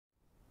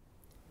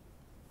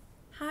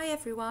Hi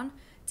everyone,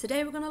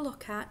 today we're going to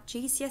look at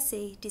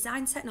GCSE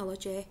Design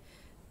Technology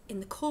in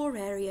the core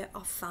area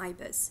of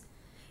fibres.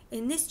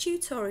 In this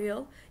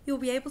tutorial you'll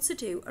be able to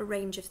do a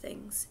range of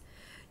things.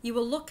 You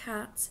will look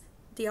at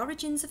the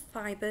origins of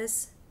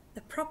fibres,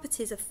 the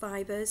properties of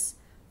fibres,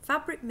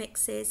 fabric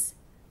mixes,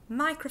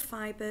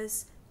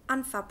 microfibres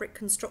and fabric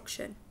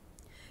construction.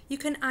 You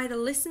can either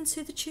listen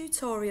to the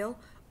tutorial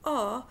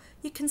or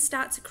you can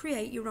start to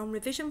create your own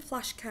revision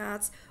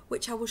flashcards,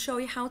 which I will show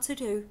you how to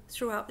do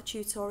throughout the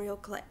tutorial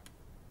clip.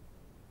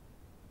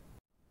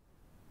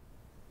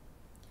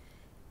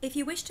 If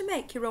you wish to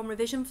make your own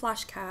revision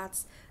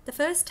flashcards, the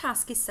first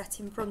task is set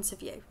in front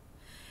of you.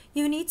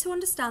 You need to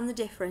understand the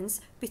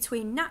difference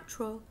between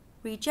natural,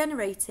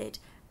 regenerated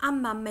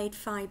and man-made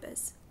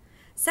fibres.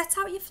 Set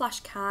out your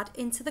flashcard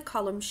into the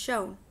columns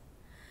shown.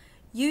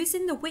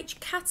 Using the which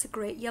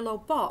category yellow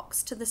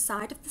box to the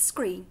side of the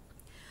screen,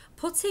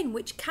 put in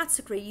which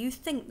category you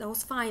think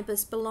those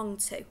fibres belong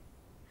to.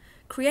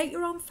 Create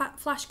your own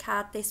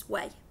flashcard this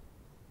way.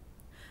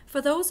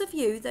 For those of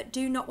you that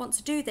do not want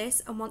to do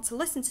this and want to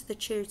listen to the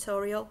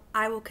tutorial,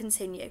 I will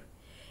continue.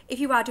 If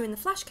you are doing the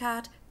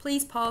flashcard,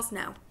 please pause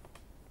now.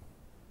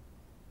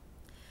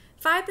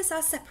 Fibres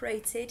are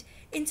separated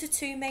into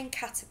two main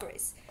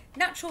categories,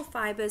 natural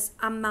fibres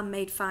and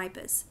man-made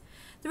fibres.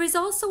 There is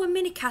also a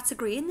mini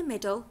category in the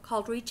middle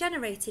called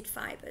regenerated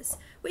fibres,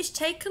 which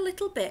take a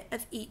little bit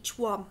of each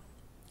one.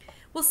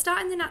 We'll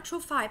start in the natural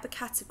fibre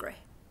category.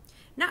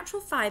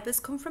 Natural fibres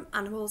come from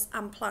animals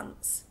and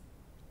plants.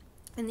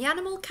 In the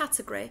animal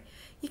category,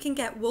 you can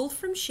get wool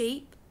from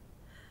sheep,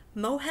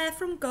 mohair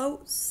from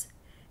goats,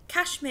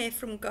 cashmere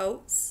from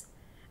goats,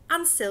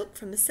 and silk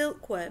from the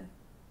silkworm.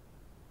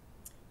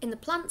 In the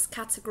plants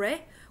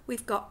category,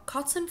 we've got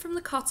cotton from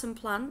the cotton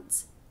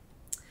plant,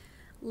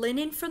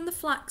 linen from the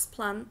flax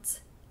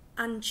plant,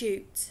 and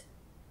jute.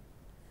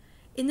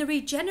 In the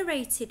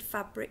regenerated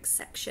fabrics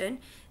section,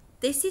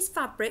 this is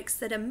fabrics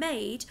that are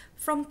made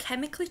from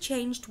chemically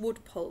changed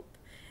wood pulp,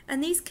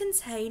 and these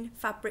contain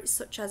fabrics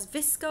such as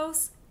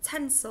viscose,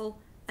 tencel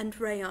and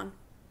rayon.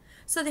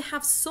 So they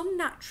have some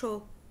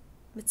natural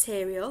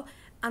material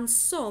and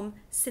some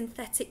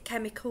synthetic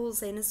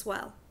chemicals in as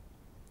well.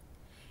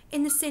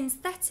 In the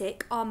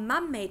synthetic or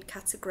man-made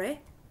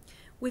category,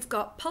 we've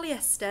got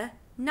polyester,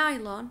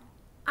 nylon,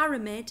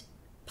 aramid,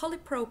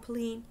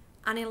 polypropylene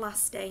and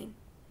elastane.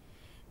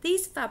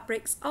 These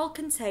fabrics all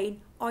contain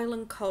oil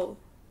and coal.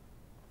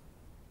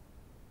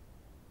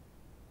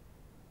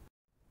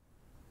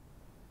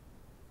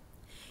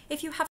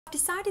 If you have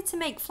decided to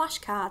make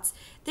flashcards,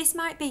 this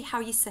might be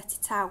how you set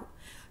it out,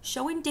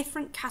 showing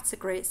different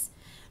categories.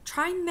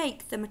 Try and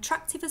make them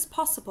attractive as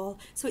possible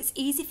so it's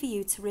easy for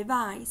you to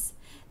revise.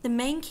 The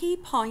main key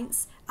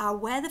points are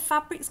where the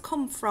fabrics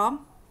come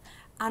from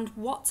and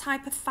what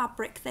type of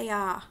fabric they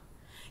are.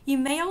 You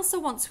may also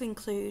want to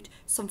include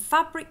some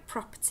fabric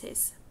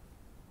properties.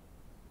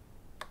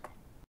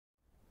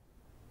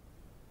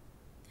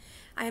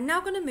 I am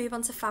now going to move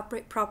on to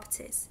fabric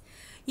properties.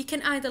 You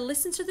can either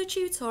listen to the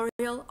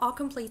tutorial or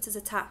complete as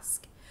a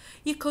task.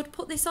 You could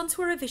put this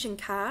onto a revision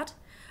card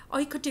or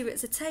you could do it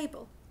as a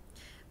table.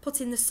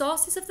 Put in the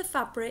sources of the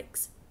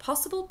fabrics,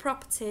 possible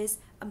properties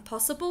and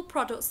possible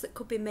products that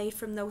could be made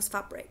from those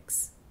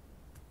fabrics.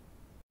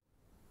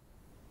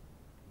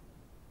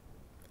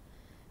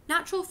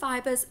 Natural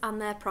fibres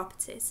and their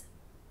properties.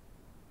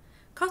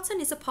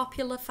 Cotton is a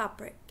popular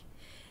fabric,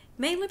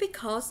 mainly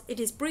because it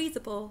is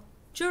breathable,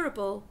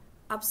 durable,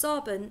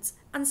 absorbent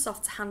and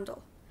soft to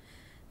handle.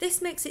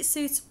 This makes it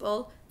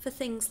suitable for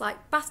things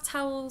like bath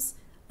towels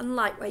and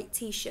lightweight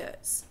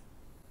t-shirts.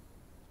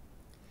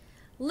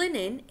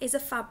 Linen is a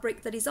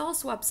fabric that is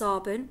also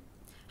absorbent,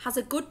 has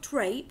a good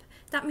drape,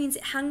 that means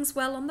it hangs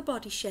well on the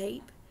body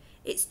shape.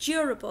 It's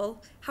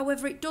durable,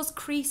 however it does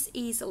crease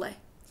easily.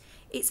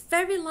 It's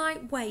very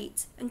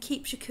lightweight and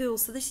keeps you cool,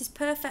 so this is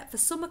perfect for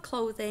summer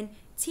clothing,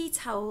 tea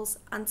towels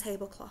and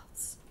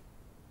tablecloths.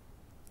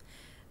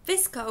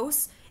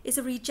 Viscose is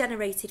a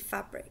regenerated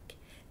fabric.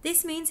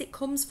 This means it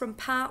comes from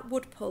part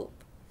wood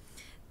pulp.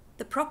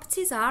 The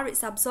properties are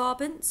it's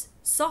absorbent,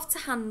 soft to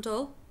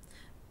handle,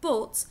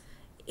 but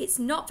it's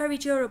not very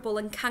durable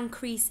and can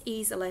crease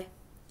easily.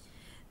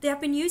 They have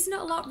been using it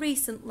a lot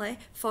recently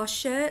for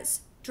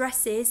shirts,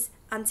 dresses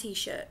and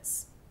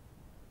t-shirts.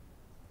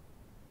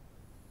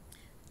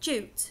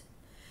 Jute.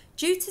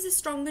 Jute is a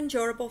strong and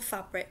durable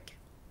fabric.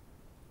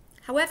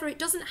 However, it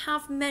doesn't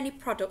have many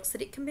products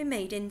that it can be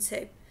made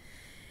into.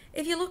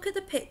 If you look at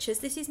the pictures,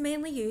 this is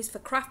mainly used for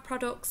craft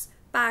products,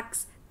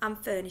 bags and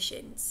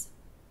furnishings.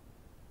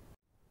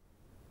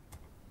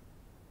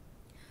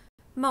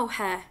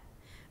 Mohair.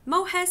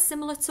 Mohair is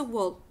similar to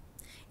wool.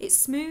 It's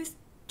smooth,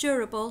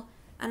 durable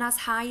and has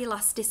high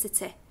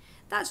elasticity.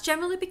 That's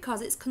generally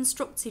because it's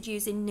constructed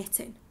using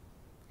knitting.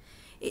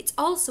 It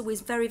also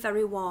is very,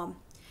 very warm.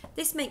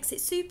 This makes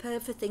it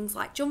superb for things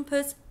like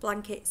jumpers,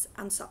 blankets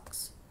and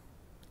socks.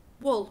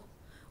 Wool.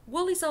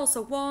 Wool is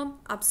also warm,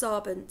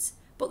 absorbent,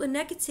 but the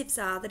negatives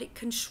are that it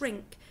can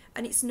shrink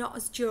and it's not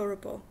as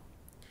durable.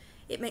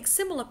 It makes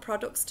similar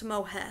products to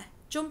mohair,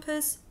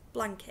 jumpers,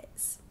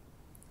 blankets.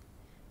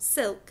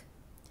 Silk.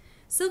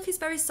 Silk is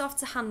very soft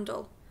to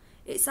handle.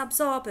 It's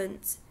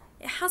absorbent.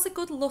 It has a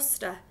good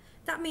lustre.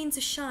 That means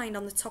a shine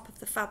on the top of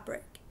the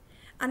fabric.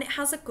 And it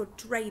has a good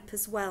drape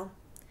as well.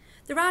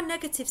 There are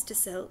negatives to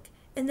silk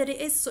in that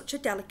it is such a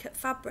delicate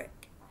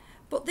fabric,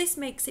 but this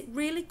makes it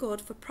really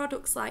good for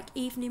products like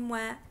evening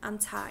wear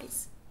and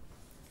ties.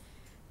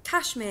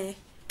 Cashmere.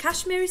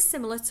 Cashmere is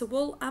similar to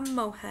wool and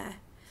mohair.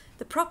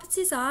 The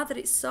properties are that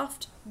it's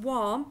soft,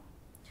 warm,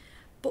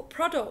 but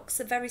products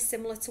are very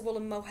similar to wool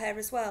and mohair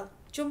as well.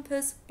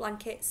 Jumpers,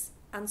 blankets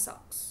and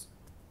socks.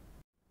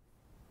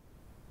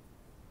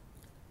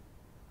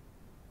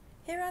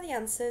 Here are the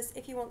answers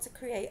if you want to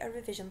create a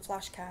revision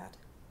flashcard.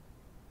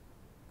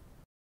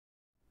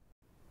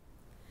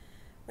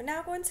 We're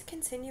now going to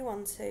continue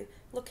on to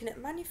looking at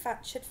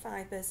manufactured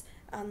fibres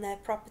and their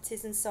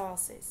properties and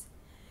sources.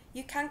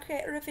 You can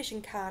create a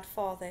revision card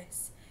for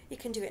this. You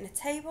can do it in a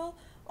table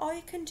or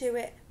you can do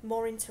it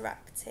more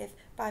interactive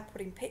by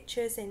putting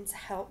pictures in to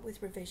help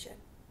with revision.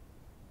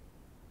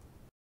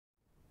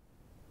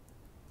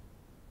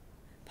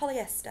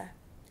 Polyester.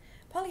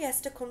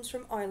 Polyester comes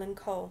from oil and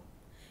coal.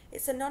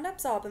 It's a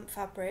non-absorbent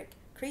fabric,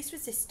 crease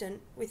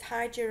resistant with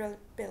high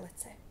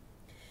durability.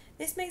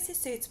 This makes it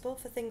suitable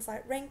for things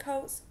like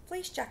raincoats,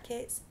 fleece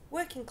jackets,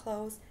 working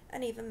clothes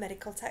and even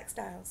medical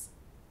textiles.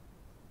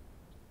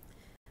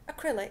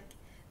 Acrylic.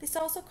 This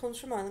also comes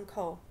from oil and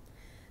coal.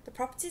 The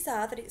properties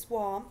are that it's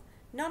warm,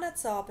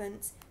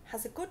 non-absorbent,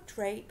 has a good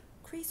drape,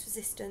 crease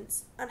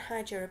resistance and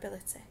high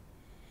durability.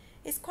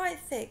 It's quite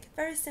thick,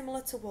 very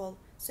similar to wool,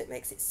 so it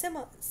makes it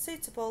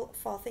suitable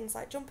for things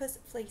like jumpers,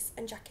 fleece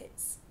and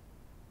jackets.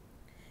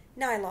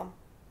 Nylon.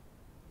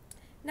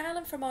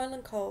 Nylon from oil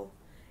and coal.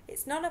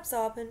 It's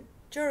non-absorbent,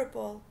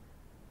 durable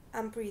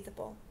and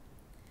breathable.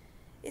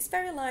 It's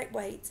very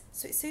lightweight,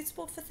 so it's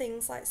suitable for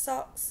things like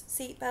socks,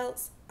 seat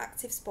belts,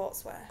 active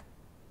sportswear.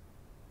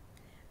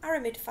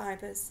 Aramid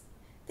fibres.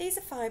 These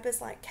are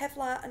fibres like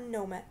Kevlar and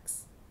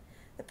Nomex.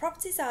 The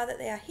properties are that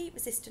they are heat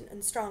resistant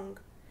and strong,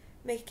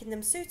 making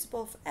them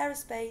suitable for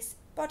aerospace,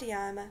 body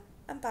armour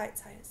and bike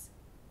tyres.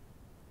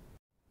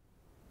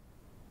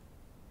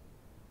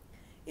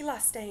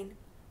 Elastane,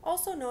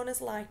 also known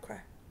as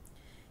Lycra.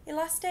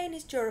 Elastane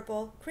is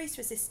durable, crease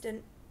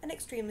resistant and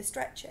extremely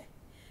stretchy.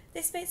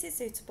 This makes it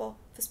suitable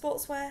for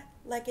sportswear,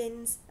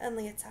 leggings and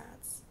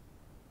leotards.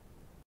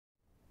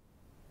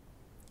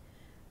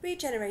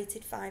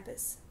 Regenerated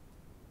fibres.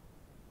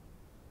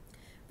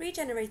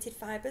 Regenerated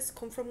fibres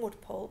come from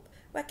wood pulp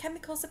where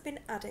chemicals have been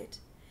added.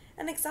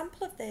 An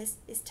example of this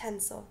is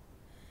Tencel.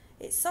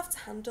 It's soft to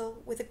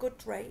handle with a good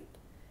drape,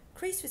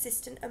 crease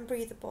resistant and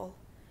breathable.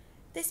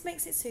 This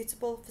makes it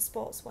suitable for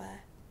sportswear.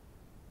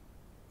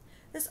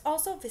 There's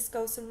also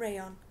viscose and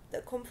rayon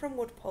that come from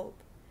wood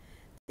pulp.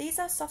 These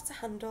are soft to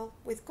handle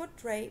with good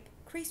drape,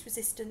 crease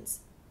resistance,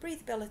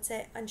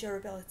 breathability and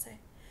durability,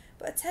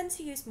 but I tend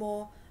to use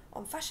more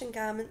on fashion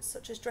garments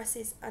such as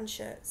dresses and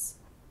shirts.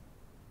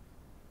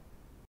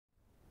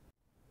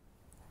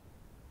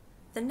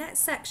 The next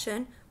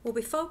section will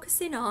be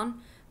focusing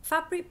on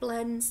fabric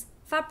blends,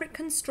 fabric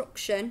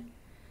construction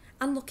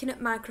and looking at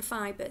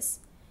microfibres.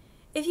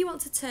 If you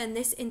want to turn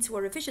this into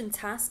a revision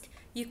task,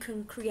 you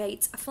can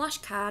create a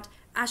flashcard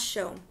as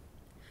shown.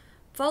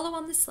 Follow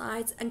on the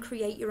slides and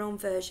create your own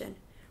version.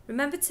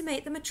 Remember to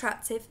make them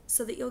attractive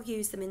so that you'll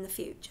use them in the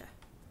future.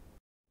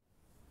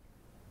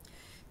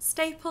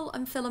 Staple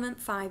and filament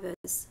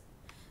fibres.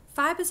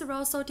 Fibres are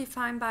also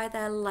defined by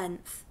their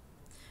length.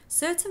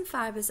 Certain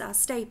fibres are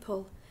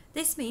staple.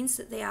 This means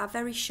that they are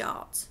very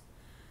short.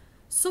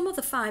 Some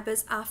other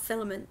fibres are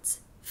filament.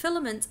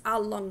 Filament are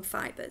long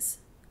fibres.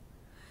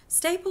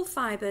 Staple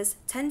fibres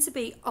tend to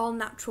be all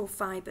natural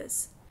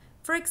fibres.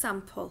 For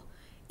example,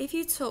 if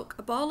you took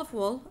a ball of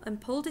wool and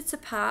pulled it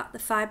apart, the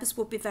fibres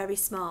would be very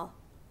small.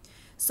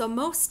 So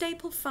most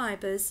staple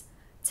fibres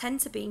tend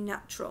to be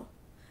natural.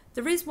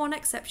 There is one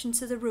exception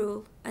to the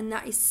rule, and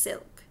that is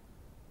silk.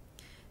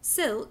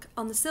 Silk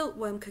on the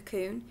silkworm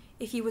cocoon,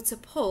 if you were to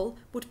pull,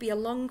 would be a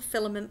long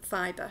filament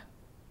fibre.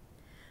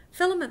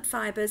 Filament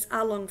fibres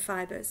are long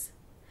fibres.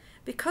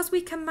 Because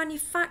we can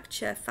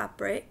manufacture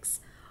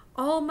fabrics,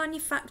 all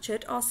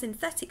manufactured or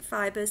synthetic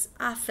fibres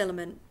are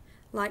filament,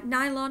 like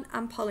nylon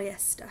and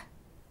polyester.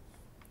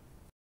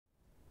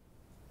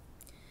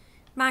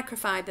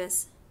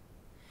 Microfibres.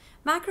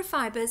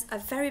 Microfibres are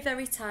very,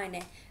 very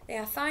tiny. They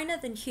are finer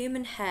than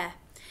human hair.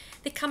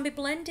 They can be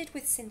blended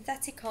with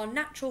synthetic or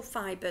natural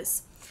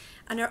fibres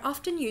and are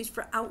often used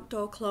for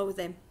outdoor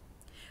clothing.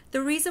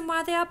 The reason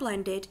why they are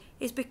blended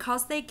is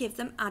because they give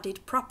them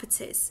added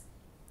properties.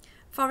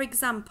 For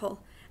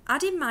example,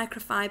 adding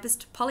microfibres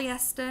to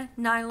polyester,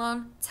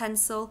 nylon,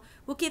 Tencel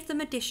will give them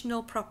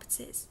additional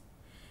properties.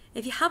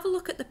 If you have a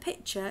look at the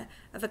picture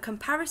of a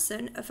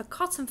comparison of a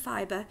cotton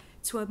fibre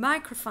to a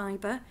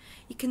microfibre,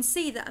 you can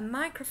see that a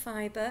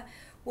microfibre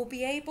will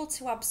be able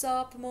to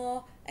absorb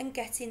more and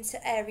get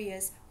into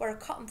areas where a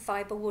cotton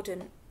fibre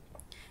wouldn't.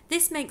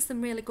 This makes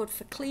them really good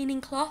for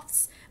cleaning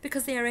cloths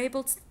because they are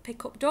able to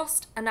pick up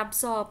dust and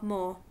absorb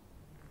more.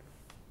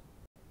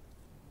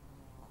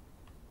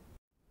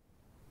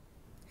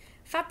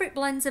 Fabric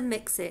blends and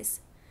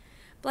mixes.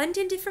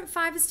 Blending different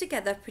fibres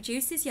together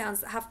produces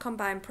yarns that have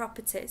combined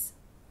properties.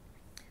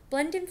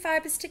 Blending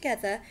fibres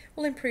together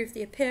will improve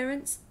the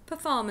appearance,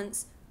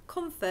 performance,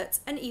 comfort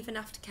and even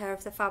aftercare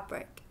of the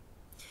fabric.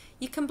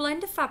 You can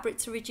blend a fabric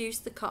to reduce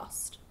the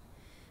cost.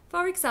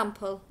 For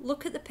example,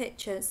 look at the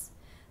pictures.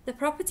 The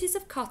properties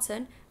of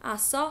cotton are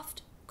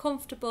soft,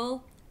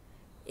 comfortable,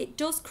 it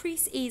does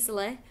crease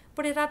easily,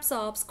 but it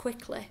absorbs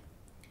quickly.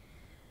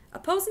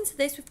 Opposing to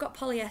this, we've got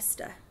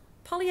polyester.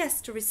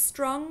 Polyester is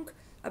strong,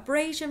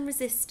 abrasion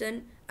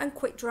resistant and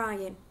quick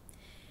drying.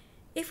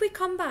 If we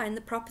combine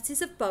the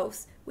properties of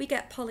both, we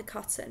get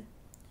polycotton.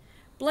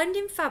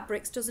 Blending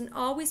fabrics doesn't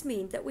always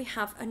mean that we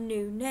have a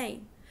new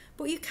name,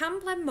 but you can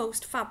blend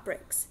most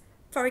fabrics.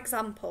 For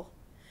example,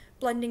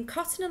 blending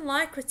cotton and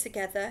lycra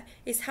together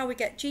is how we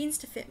get jeans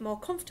to fit more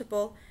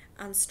comfortable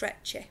and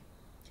stretchy.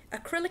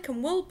 Acrylic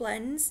and wool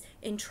blends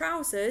in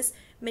trousers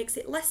makes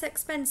it less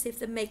expensive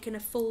than making a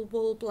full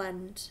wool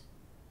blend.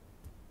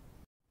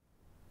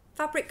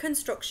 Fabric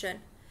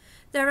construction.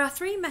 There are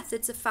 3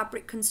 methods of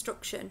fabric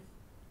construction.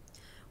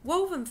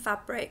 Woven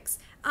fabrics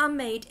are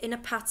made in a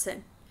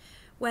pattern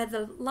where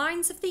the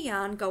lines of the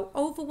yarn go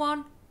over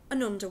one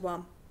and under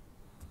one.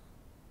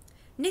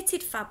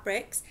 Knitted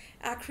fabrics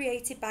are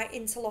created by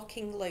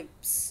interlocking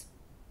loops.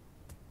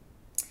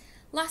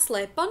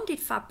 Lastly, bonded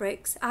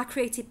fabrics are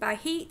created by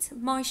heat,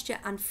 moisture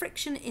and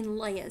friction in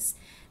layers.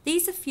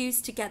 These are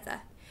fused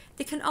together.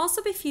 They can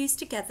also be fused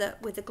together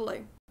with a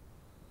glue.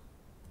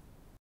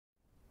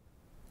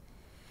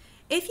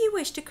 If you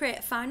wish to create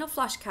a final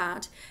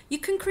flashcard, you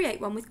can create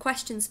one with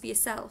questions for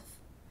yourself.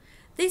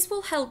 This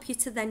will help you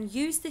to then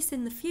use this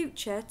in the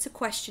future to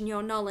question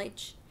your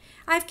knowledge.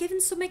 I've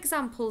given some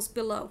examples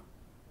below.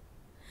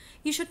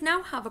 You should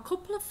now have a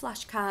couple of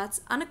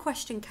flashcards and a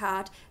question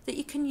card that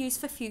you can use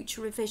for future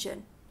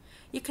revision.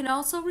 You can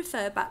also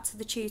refer back to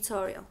the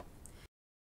tutorial.